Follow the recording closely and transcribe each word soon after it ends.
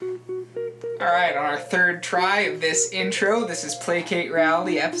Alright, on our third try of this intro, this is Placate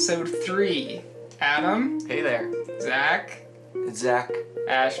Reality, episode 3. Adam. Hey there. Zach. It's Zach.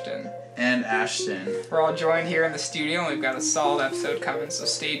 Ashton. And Ashton. We're all joined here in the studio, and we've got a solid episode coming, so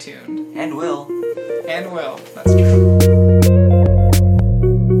stay tuned. And Will. And Will, that's true.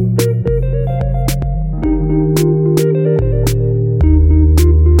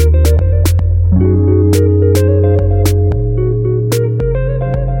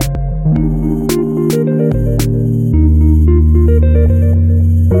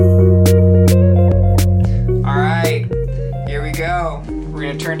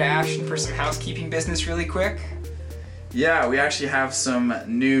 Housekeeping business really quick. Yeah, we actually have some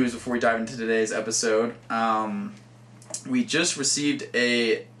news before we dive into today's episode. We just received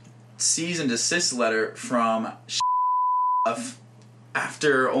a cease and desist letter from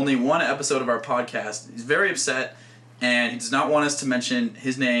after only one episode of our podcast. He's very upset, and he does not want us to mention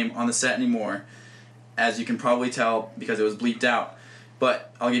his name on the set anymore, as you can probably tell because it was bleeped out.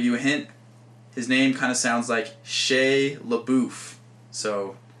 But I'll give you a hint. His name kind of sounds like Shea LaBeouf.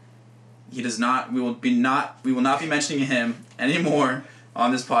 So he does not. We will not be mentioning him anymore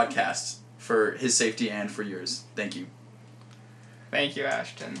on this podcast for his safety and for yours. Thank you. Thank you,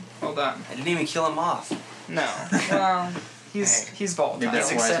 Ashton. Well done. I didn't even kill him off. No. Well, he's volatile. Maybe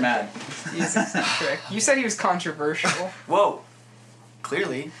that's why he's mad. He's eccentric. You said he was controversial. Whoa.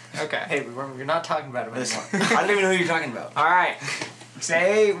 Clearly. Okay. Hey, we're not talking about him anymore. I don't even know who you're talking about. All right.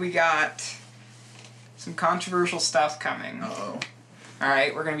 Today we got some controversial stuff coming. Uh-oh.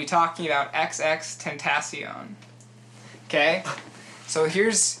 Alright, we're going to be talking about XXXTentacion. Okay? So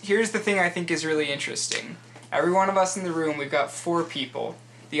here's the thing I think is really interesting. Every one of us in the room, we've got 4 people.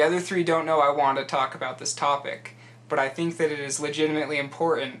 The other 3 don't know I want to talk about this topic, but I think that it is legitimately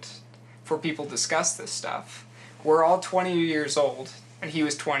important for people to discuss this stuff. We're all 20 years old, and he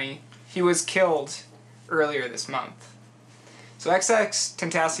was 20. He was killed earlier this month. So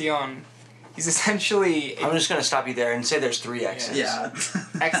XXXTentacion, he's essentially... I'm just going to stop you there and say there's 3 X's. Yeah.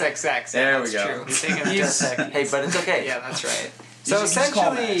 XXX. There that's we go. True. He's taking a second. Hey, but it's okay. Yeah, that's right. So So just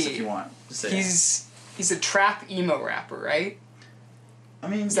call him X essentially, if you want to say he's a trap emo rapper, right? I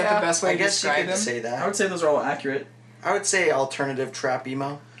mean, Is that the best way I to guess you describe could him? say that. I would say those are all accurate. I would say alternative trap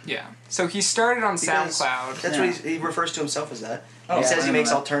emo. Yeah. So he started on Because SoundCloud. That's Yeah. what he refers to himself as that. Oh, He I says he didn't makes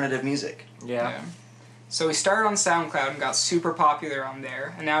know that. alternative music. Yeah. So he started on SoundCloud and got super popular on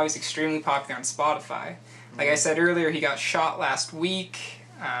there, and now he's extremely popular on Spotify. Like I said earlier, he got shot last week,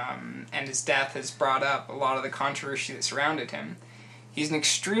 and his death has brought up a lot of the controversy that surrounded him. He's an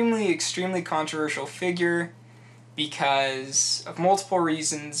extremely, extremely controversial figure because of multiple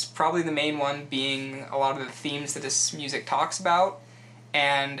reasons, probably the main one being a lot of the themes that his music talks about,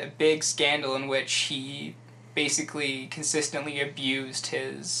 and a big scandal in which he basically consistently abused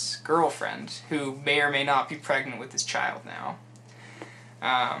his girlfriend, who may or may not be pregnant with his child now.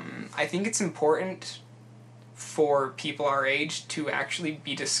 I think it's important for people our age to actually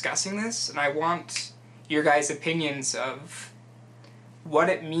be discussing this, and I want your guys' opinions of what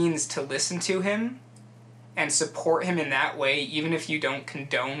it means to listen to him and support him in that way, even if you don't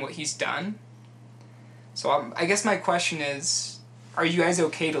condone what he's done. So I guess my question is, are you guys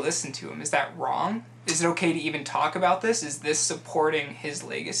okay to listen to him? Is that wrong? Is it okay to even talk about this? Is this supporting his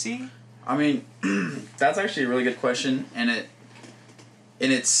legacy? I mean, that's actually a really good question, and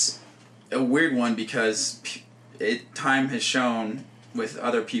it's a weird one because time has shown with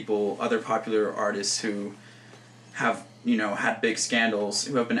other people, other popular artists who have, had big scandals,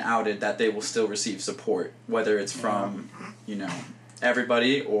 who have been outed, that they will still receive support, whether it's from,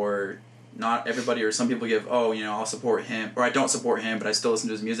 everybody or not everybody, or some people give, I'll support him, or I don't support him, but I still listen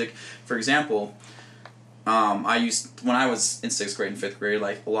to his music. For example, when I was in 6th grade and 5th grade,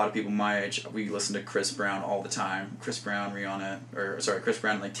 like a lot of people my age, we listened to Chris Brown all the time. Chris Brown, Chris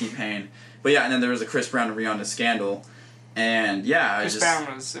Brown and like T-Pain. But yeah, and then there was a Chris Brown and Rihanna scandal. And yeah, Chris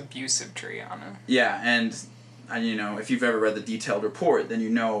Brown was abusive to Rihanna. Yeah, and if you've ever read the detailed report, then you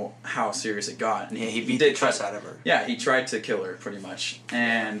know how serious it got. And he beat the trust out of her. Yeah, he tried to kill her, pretty much.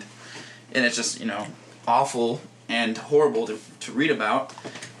 And it's just, awful and horrible to read about.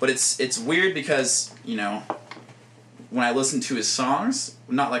 But it's weird because, when I listen to his songs,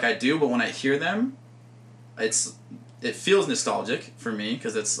 not like I do, but when I hear them, it feels nostalgic for me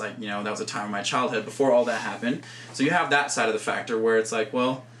because it's like, that was a time of my childhood before all that happened. So you have that side of the factor where it's like,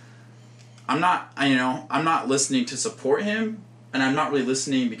 well, I'm not listening to support him, and I'm not really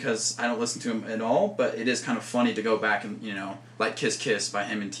listening because I don't listen to him at all, but it is kind of funny to go back and, like Kiss Kiss by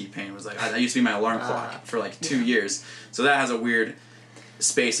him and T-Pain was like, that used to be my alarm clock for like 2 years. So that has a weird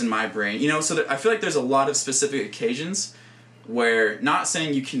space in my brain. So I feel like there's a lot of specific occasions where not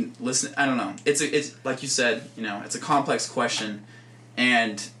saying you can listen. I don't know. It's like you said. It's a complex question,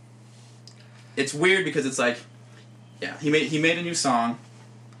 and it's weird because it's like, yeah, he made a new song,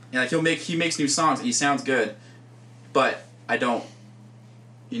 and like he makes new songs and he sounds good, but I don't.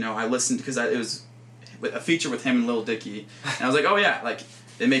 I listened because it was a feature with him and Lil Dicky, and I was like, oh yeah, like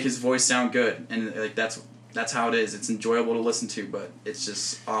they make his voice sound good, and like that's how it is. It's enjoyable to listen to, but it's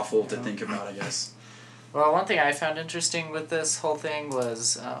just awful to think about, I guess. Well, one thing I found interesting with this whole thing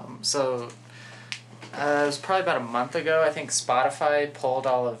was, it was probably about a month ago, I think Spotify pulled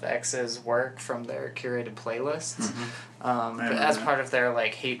all of X's work from their curated playlists. As part of their,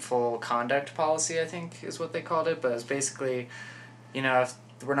 like, hateful conduct policy, I think is what they called it. But it was basically, if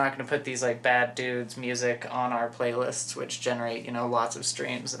we're not going to put these, like, bad dudes' music on our playlists, which generate, lots of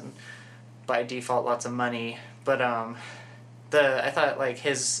streams and by default lots of money. But, I thought, like,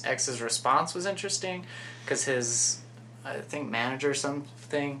 his ex's response was interesting, because his, I think, manager or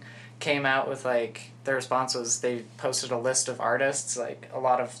something came out with, like, their response was they posted a list of artists, like, a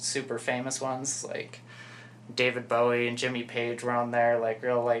lot of super famous ones, like, David Bowie and Jimmy Page were on there, like,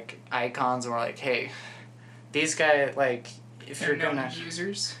 real, like, icons, and we're like, hey, these guys, like, if They're you're known gonna...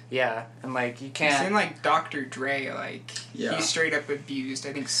 users. Yeah, and, like, you can't... Same like Dr. Dre, like, Yeah. he straight up abused,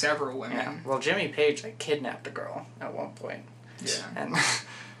 I think, several women. Yeah, well, Jimmy Page, like, kidnapped a girl at one point. Yeah.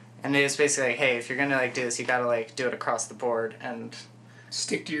 And it was basically like, hey, if you're gonna, like, do this, you gotta, like, do it across the board, and...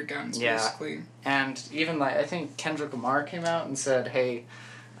 Stick to your guns, Yeah. basically. And even, like, I think Kendrick Lamar came out and said, hey,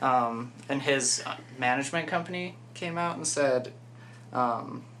 and his management company came out and said,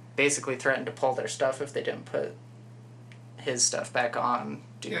 basically threatened to pull their stuff if they didn't put his stuff back on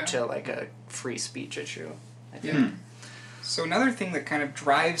due to, like, a free speech issue, I think. Yeah. So another thing that kind of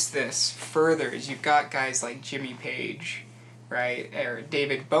drives this further is you've got guys like Jimmy Page, right, or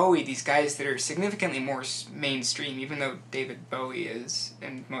David Bowie, these guys that are significantly more mainstream, even though David Bowie is,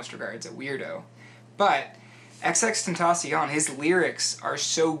 in most regards, a weirdo. But XXXTentacion, his lyrics are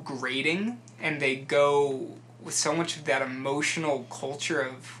so grating, and they go with so much of that emotional culture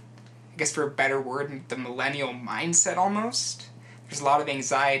of, I guess for a better word, the millennial mindset almost. There's a lot of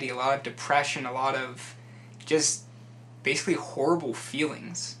anxiety, a lot of depression, a lot of just basically horrible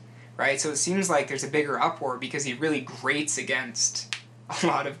feelings, right? So it seems like there's a bigger uproar because he really grates against a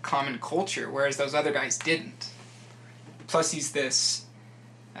lot of common culture, whereas those other guys didn't. Plus he's this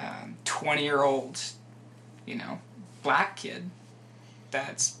 20-year-old, black kid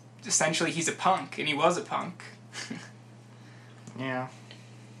that's essentially, he's a punk, and he was a punk. Yeah.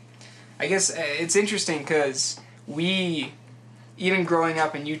 I guess it's interesting because we, even growing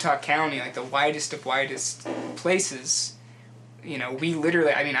up in Utah County, like the widest of widest places, we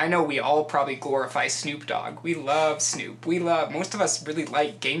literally, I know we all probably glorify Snoop Dogg. We love Snoop. Most of us really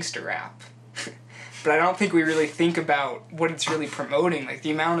like gangster rap. But I don't think we really think about what it's really promoting. Like,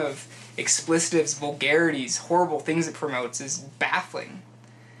 the amount of explicitives, vulgarities, horrible things it promotes is baffling.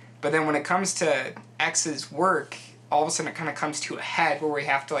 But then when it comes to X's work, all of a sudden it kind of comes to a head where we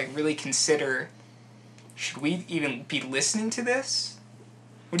have to, like, really consider, should we even be listening to this?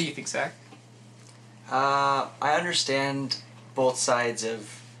 What do you think, Zach? I understand both sides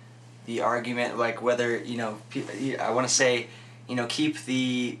of the argument, like whether, I want to say, keep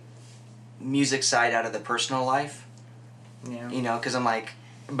the music side out of the personal life. Yeah. Because I'm like,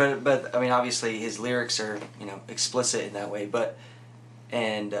 but obviously his lyrics are, explicit in that way, but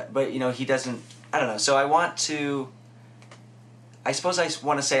he doesn't, I don't know, so I suppose I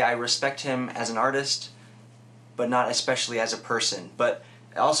want to say I respect him as an artist, but not especially as a person, but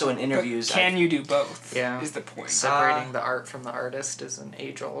also in interviews... But can you do both? Yeah. Is the point. Separating the art from the artist is an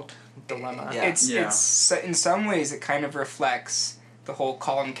age-old dilemma. Yeah. It's in some ways it kind of reflects the whole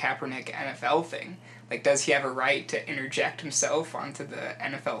Colin Kaepernick NFL thing. Like, does he have a right to interject himself onto the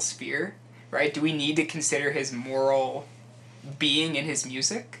NFL sphere? Right? Do we need to consider his moral being in his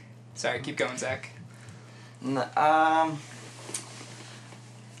music? Sorry, keep going, Zach. I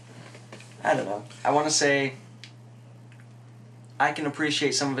don't know. I want to say I can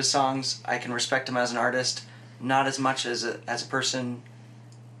appreciate some of his songs. I can respect him as an artist, not as much as a person.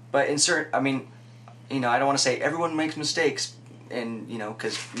 But I don't want to say everyone makes mistakes, and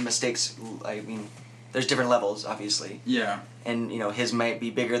because mistakes, there's different levels, obviously. Yeah. And his might be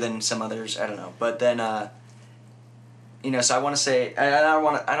bigger than some others. I don't know. But then, so I want to say I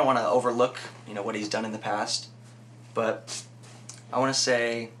don't want to overlook what he's done in the past, but I want to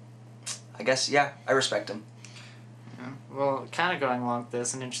say, I guess, yeah, I respect him. Yeah. Well, kind of going along with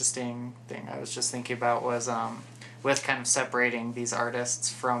this, an interesting thing I was just thinking about was, with kind of separating these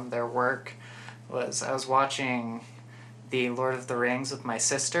artists from their work, was I was watching the Lord of the Rings with my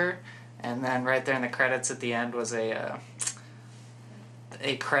sister, and then right there in the credits at the end was a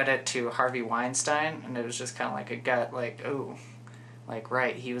a credit to Harvey Weinstein, and it was just kind of like a gut, like, oh, like,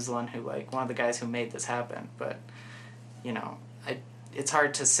 right, he was the one who, like, one of the guys who made this happen. But, you know, it's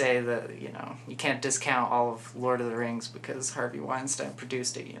hard to say that, you know, you can't discount all of Lord of the Rings because Harvey Weinstein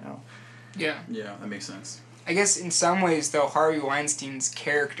produced it, you know. Yeah. Yeah, that makes sense. I guess in some ways, though, Harvey Weinstein's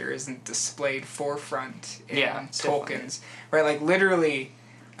character isn't displayed forefront in Tolkien's. Right, like, literally,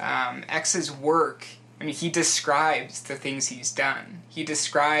 X's work, I mean, he describes the things he's done. He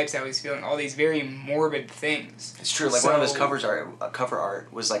describes how he's feeling, all these very morbid things. It's true. Like, one of his cover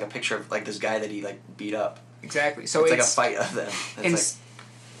art was, like, a picture of, like, this guy that he, like, beat up. Exactly. So it's like a fight of them.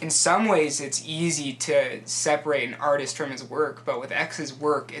 In some ways, it's easy to separate an artist from his work, but with X's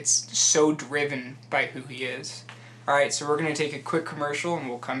work, it's so driven by who he is. All right, so we're going to take a quick commercial, and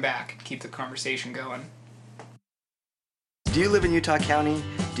we'll come back and keep the conversation going. Do you live in Utah County?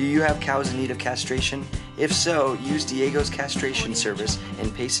 Do you have cows in need of castration? If so, use Diego's Castration Service in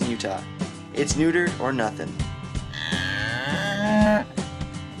Payson, Utah. It's neutered or nothing.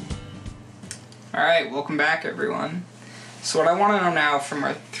 All right, welcome back, everyone. So what I want to know now from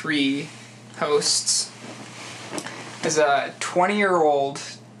our 3 hosts is a 20-year-old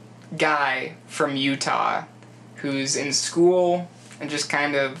guy from Utah who's in school and just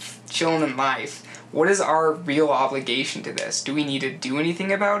kind of chilling in life. What is our real obligation to this? Do we need to do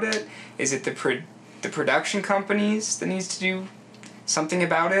anything about it? Is it the production companies that needs to do something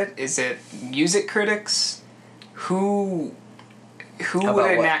about it? Is it music critics? Who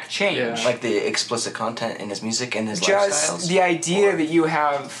would enact change? Yeah. Like the explicit content in his music and his lifestyles? Just the idea that you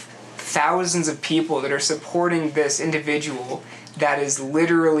have thousands of people that are supporting this individual that is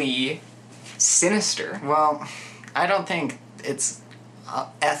literally sinister. Well, I don't think it's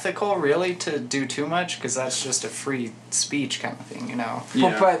ethical, really, to do too much, because that's just a free speech kind of thing, you know?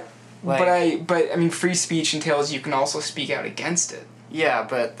 Yeah. But I mean, free speech entails you can also speak out against it. Yeah,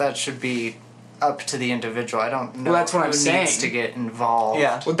 but that should be up to the individual. I don't know. Well, that's what I'm saying. Needs to get involved.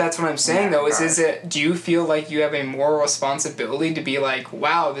 Yeah. Well, that's what I'm saying, though. Do you feel like you have a moral responsibility to be like,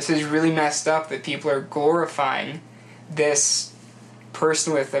 wow, this is really messed up that people are glorifying this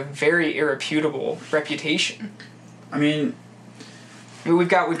person with a very irreputable reputation? I mean, we've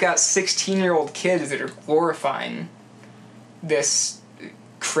got 16-year-old kids that are glorifying this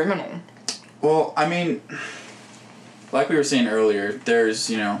criminal. Well, I mean, like we were saying earlier, there's,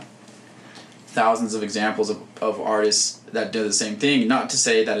 you know, thousands of examples of artists that do the same thing. Not to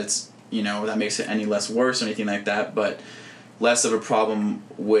say that it's, you know, that makes it any less worse or anything like that, but less of a problem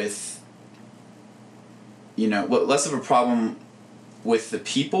with, you know, less of a problem with the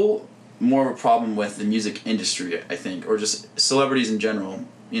people, more of a problem with the music industry, I think, or just celebrities in general.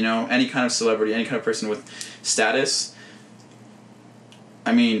 You know, any kind of celebrity, any kind of person with status.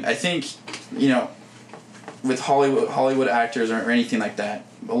 I mean, I think, you know, with Hollywood actors or anything like that,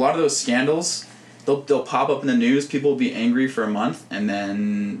 a lot of those scandals, they'll pop up in the news, people will be angry for a month, and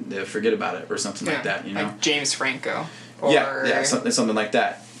then they'll forget about it or something like that, you know? Like James Franco. Or yeah, something like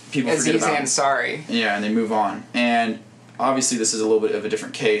that. People forget about it. Ansari. Yeah, and they move on. And obviously this is a little bit of a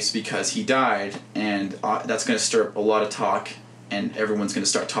different case because he died, and that's going to stir up a lot of talk, and everyone's going to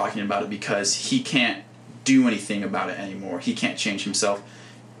start talking about it because he can't do anything about it anymore. He can't change himself.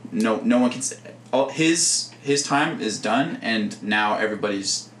 No one can say his time is done, and now everybody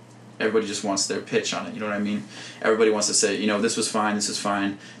just wants their pitch on it. You know what I mean? Everybody wants to say, you know, this was fine, this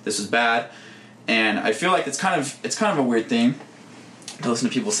was bad, and I feel like it's kind of a weird thing to listen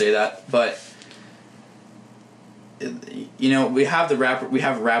to people say that, but you know, we have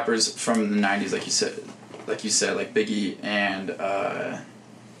rappers from the 90s, like you said, like Biggie and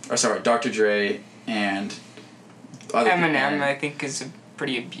Dr. Dre and other Eminem, people. I think, is a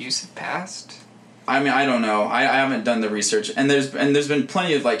pretty abusive past. I mean, I don't know. I haven't done the research, and there's been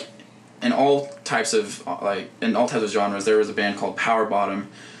plenty of, like, in all types of genres. There was a band called Power Bottom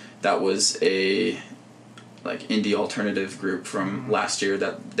that was a like indie alternative group from last year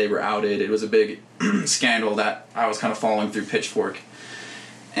that they were outed. It was a big scandal that I was kind of following through Pitchfork,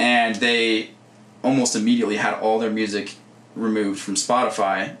 and they almost immediately had all their music removed from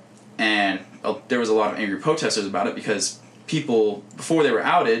Spotify, and there was a lot of angry protesters about it because people, before they were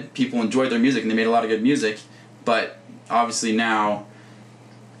outed, people enjoyed their music and they made a lot of good music, but obviously now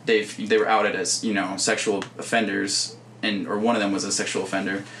they were outed as, you know, sexual offenders, or one of them was a sexual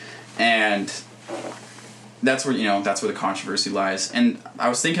offender, and that's where the controversy lies. And I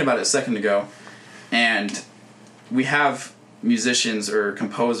was thinking about it a second ago, and we have musicians or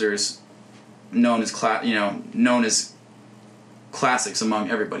composers known as classics among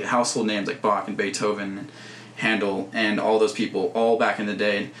everybody, household names like Bach and Beethoven and Handel and all those people all back in the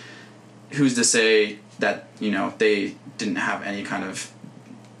day. Who's to say that, you know, they didn't have any kind of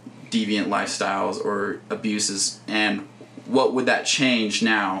deviant lifestyles or abuses, and what would that change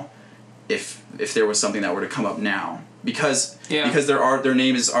now if there was something that were to come up now, because their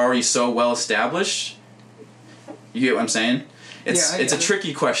name is already so well established. You get what I'm saying? It's a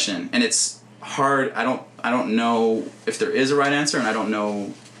tricky question, and it's hard. I don't know if there is a right answer, and I don't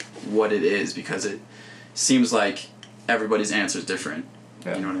know what it is, because it seems like everybody's answer is different.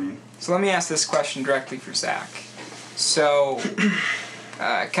 Yeah. You know what I mean? So let me ask this question directly for Zach. So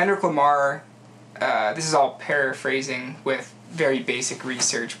Kendrick Lamar, this is all paraphrasing with very basic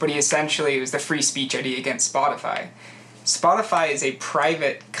research, but it was the free speech idea against Spotify. Spotify is a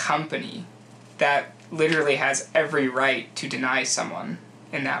private company that literally has every right to deny someone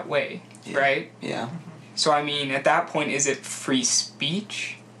in that way, right? Yeah. So, I mean, at that point, is it free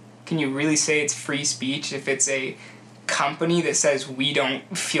speech? Can you really say it's free speech if it's a company that says we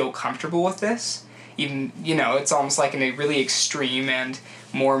don't feel comfortable with this? Even, it's almost like in a really extreme and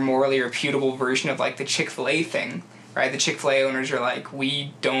more morally reputable version of, like, the Chick-fil-A thing, right? The Chick-fil-A owners are like,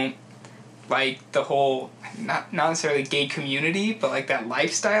 we don't like the whole, not necessarily gay community, but, like, that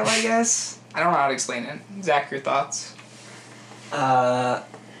lifestyle, I guess? I don't know how to explain it. Zach, your thoughts? So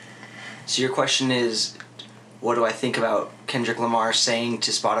your question is, what do I think about Kendrick Lamar saying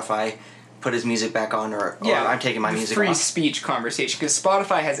to Spotify, put his music back on, or I'm taking my music off? Free speech conversation, because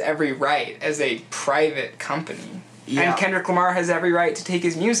Spotify has every right as a private company. Yeah. And Kendrick Lamar has every right to take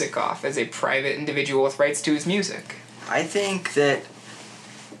his music off as a private individual with rights to his music. I think that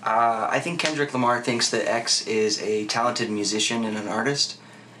Kendrick Lamar thinks that X is a talented musician and an artist,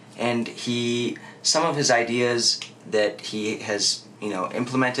 and some of his ideas that he has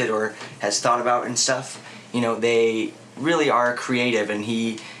implemented or has thought about and stuff, they really are creative, and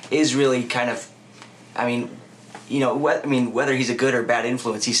he is really kind of, whether he's a good or bad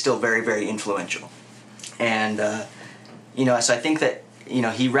influence, he's still very, very influential. And, so I think that,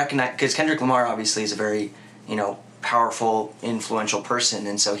 he recognized, because Kendrick Lamar obviously is a very, powerful, influential person,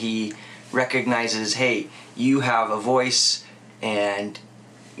 and so he recognizes, hey, you have a voice, and,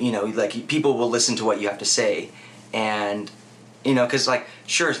 people will listen to what you have to say. And, because,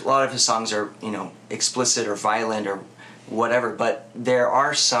 sure, a lot of his songs are, explicit or violent or whatever, but there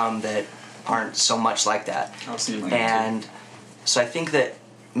are some that aren't so much like that. And so I think that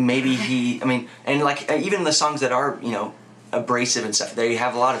maybe even the songs that are, abrasive and stuff, they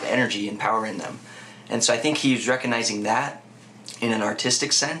have a lot of energy and power in them. And so I think he's recognizing that in an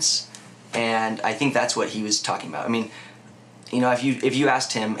artistic sense, and I think that's what he was talking about. I mean, if you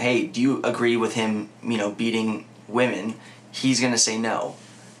asked him, hey, do you agree with him, beating women, he's going to say no.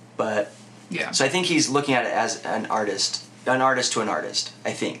 But yeah. So I think he's looking at it as an artist to an artist,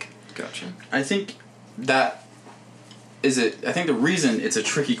 I think. Gotcha. I think the reason it's a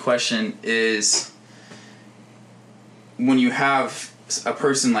tricky question is when you have a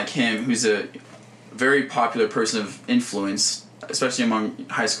person like him who's a very popular person of influence, especially among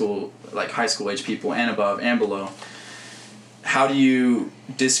high school age people and above and below. How do you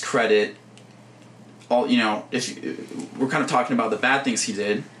discredit all, if we're kind of talking about the bad things he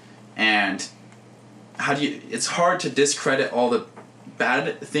did, and it's hard to discredit all the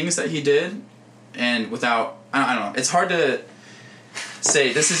bad things that he did, and without, I don't know, it's hard to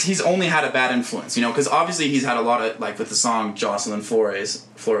say he's only had a bad influence, because obviously he's had a lot of, like with the song Jocelyn Flores,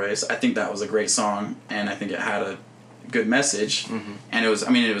 I think that was a great song, and I think it had a good message, and it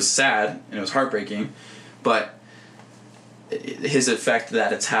was sad, and it was heartbreaking, but his effect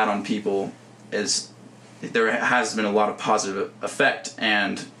that it's had on people there has been a lot of positive effect,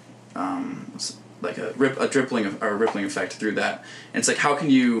 and like a rippling effect through that. And it's like,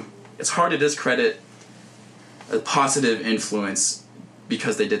 it's hard to discredit a positive influence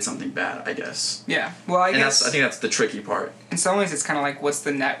because they did something bad, I guess. Yeah. Well, I guess... I think that's the tricky part. In some ways, it's kind of like, what's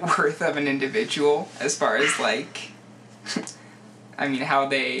the net worth of an individual as far as, like... how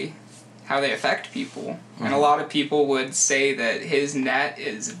they affect people. Mm-hmm. And a lot of people would say that his net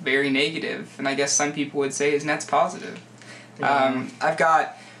is very negative, and I guess some people would say his net's positive. Mm-hmm. I've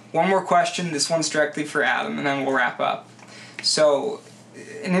got one more question. This one's directly for Adam, and then we'll wrap up. So...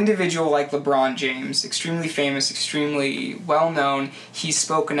 an individual like LeBron James, extremely famous, extremely well-known, he's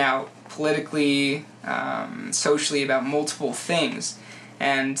spoken out politically, socially about multiple things.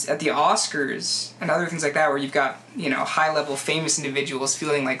 And at the Oscars and other things like that, where you've got, high-level famous individuals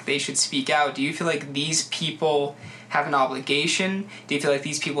feeling like they should speak out, do you feel like these people have an obligation? Do you feel like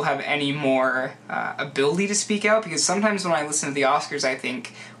these people have any more ability to speak out? Because sometimes when I listen to the Oscars, I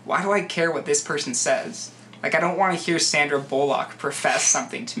think, why do I care what this person says? Like, I don't want to hear Sandra Bullock profess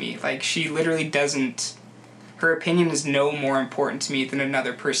something to me. Like, she literally doesn't... Her opinion is no more important to me than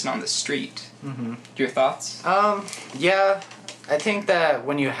another person on the street. Mm-hmm. Your thoughts? Yeah. I think that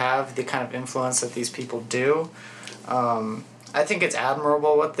when you have the kind of influence that these people do, I think it's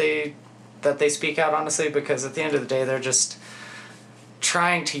admirable that they speak out, honestly, because at the end of the day, they're just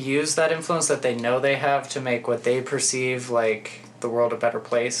trying to use that influence that they know they have to make what they perceive like the world a better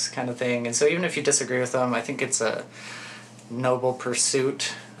place kind of thing. And so even if you disagree with them, I think it's a noble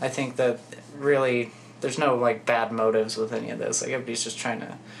pursuit. I think that really there's no like bad motives with any of this. Like everybody's just trying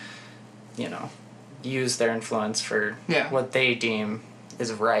to, you know, use their influence for what they deem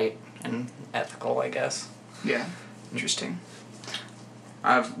is right and ethical, I guess. Yeah. Interesting.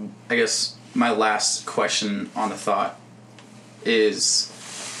 I guess my last question on the thought is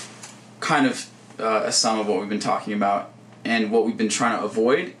kind of a sum of what we've been talking about, and what we've been trying to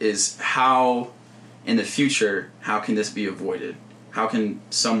avoid is how, in the future, how can this be avoided? How can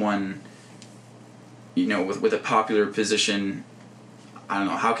someone, you know, with a popular position, I don't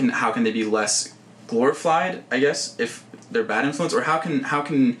know, how can they be less glorified, I guess, if they're bad influence, or how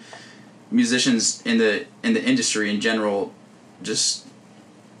can musicians in the industry in general just,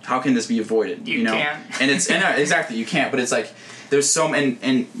 how can this be avoided? You know, can't. And it's exactly, you can't. But it's like there's so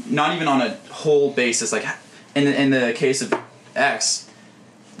and not even on a whole basis. Like in the case of X,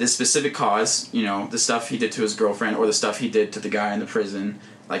 this specific cause, you know, the stuff he did to his girlfriend or the stuff he did to the guy in the prison.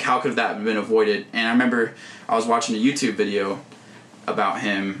 Like how could that have been avoided? And I remember I was watching a YouTube video about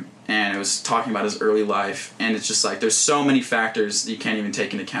him, and it was talking about his early life, and it's just like there's so many factors that you can't even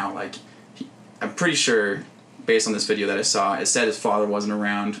take into account. Like I'm pretty sure, based on this video that I saw, it said his father wasn't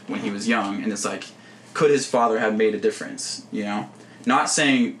around when he was young, and it's like, could his father have made a difference, you know? Not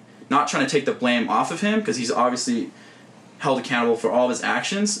trying to take the blame off of him, because he's obviously held accountable for all of his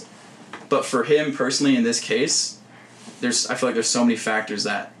actions, but for him personally in this case, I feel like there's so many factors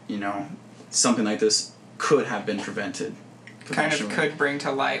that, you know, something like this could have been prevented. Kind of could bring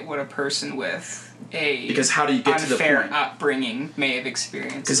to light what a person with a because how do you get to the unfair point? upbringing may have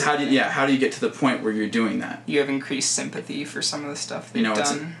experienced. Because how do you get to the point where you're doing that? You have increased sympathy for some of the stuff they've You know,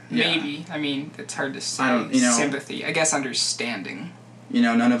 done. Maybe. I mean, it's hard to say. I don't, you know, sympathy. I guess understanding. You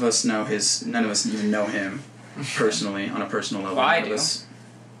know, none of us even know him personally on a personal level. Well, I None of do. us-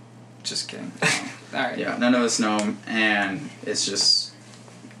 Just kidding. All right. Yeah, none of us know him, and it's just,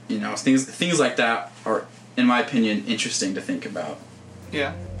 you know, things like that are, in my opinion, interesting to think about.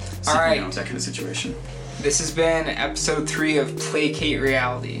 Yeah. So, All right. You know, that kind of situation. This has been episode 3 of Placate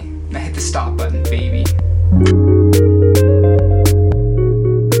Reality. Now hit the stop button, baby.